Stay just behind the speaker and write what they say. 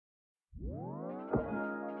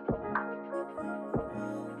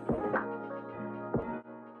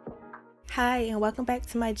Hi and welcome back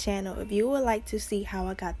to my channel. If you would like to see how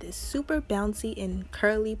I got this super bouncy and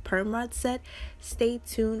curly perm rod set, stay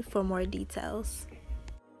tuned for more details.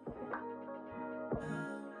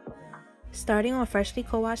 Starting on freshly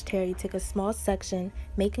co-washed hair, you take a small section,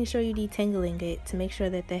 making sure you're detangling it to make sure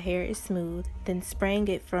that the hair is smooth, then spraying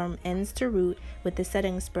it from ends to root with the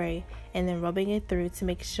setting spray, and then rubbing it through to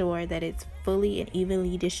make sure that it's fully and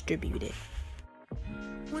evenly distributed.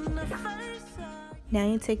 Now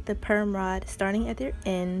you take the perm rod, starting at their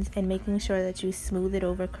ends and making sure that you smooth it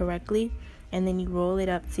over correctly, and then you roll it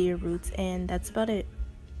up to your roots, and that's about it.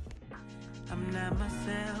 I'm not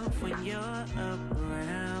myself when you're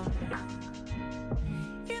around.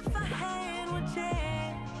 If I had one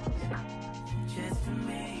chance just to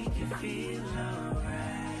make you feel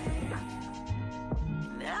alright,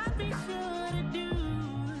 I'd be sure to do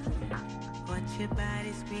what your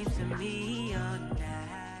body screams to me all night.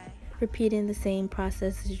 Repeating the same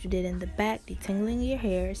process as you did in the back, detangling your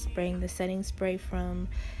hair, spraying the setting spray from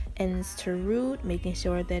ends to root, making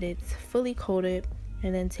sure that it's fully coated,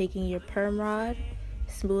 and then taking your perm rod,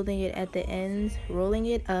 smoothing it at the ends, rolling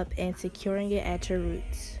it up, and securing it at your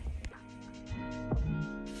roots.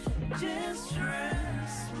 Just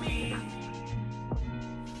trust me,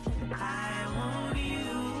 I want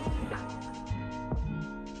you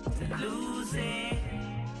to lose it,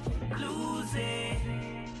 lose it.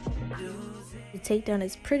 The takedown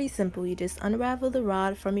is pretty simple. You just unravel the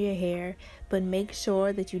rod from your hair, but make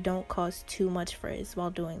sure that you don't cause too much frizz while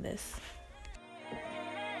doing this.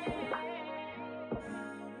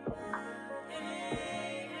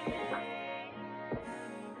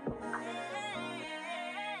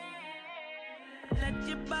 Let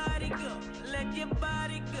your body go, let your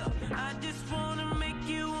body go. I just wanna make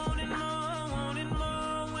you want it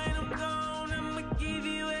more when I'm gone. I'ma give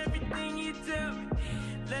you everything you tell me.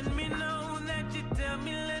 Let me know that you tell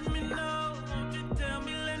me, let me know. Won't you tell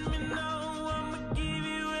me, let me know. I'ma give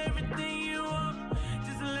you everything you want.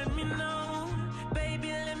 Just let me know, baby,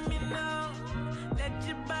 let me know. Let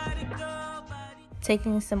your body go, body.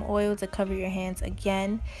 Taking some oil to cover your hands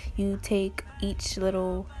again, you take each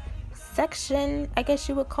little section, I guess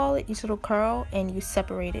you would call it, each little curl, and you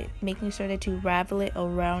separate it, making sure that you ravel it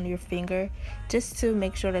around your finger just to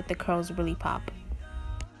make sure that the curls really pop.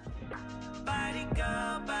 Body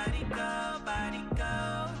go, body go, body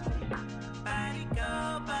go. Body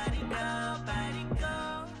go, body go, body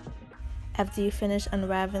go. After you finish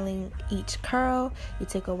unraveling each curl, you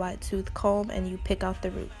take a wide tooth comb and you pick out the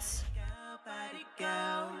roots. Body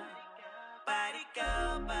go, body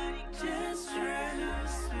go, body go. Just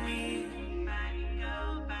trust me. Body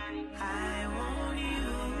go, body go. I want you.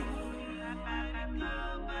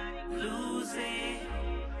 Lose it,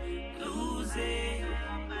 lose it,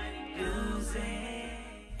 lose it.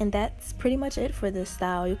 And that's pretty much it for this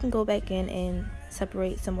style. You can go back in and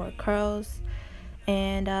separate some more curls,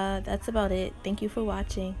 and that's about it. Thank you for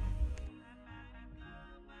watching.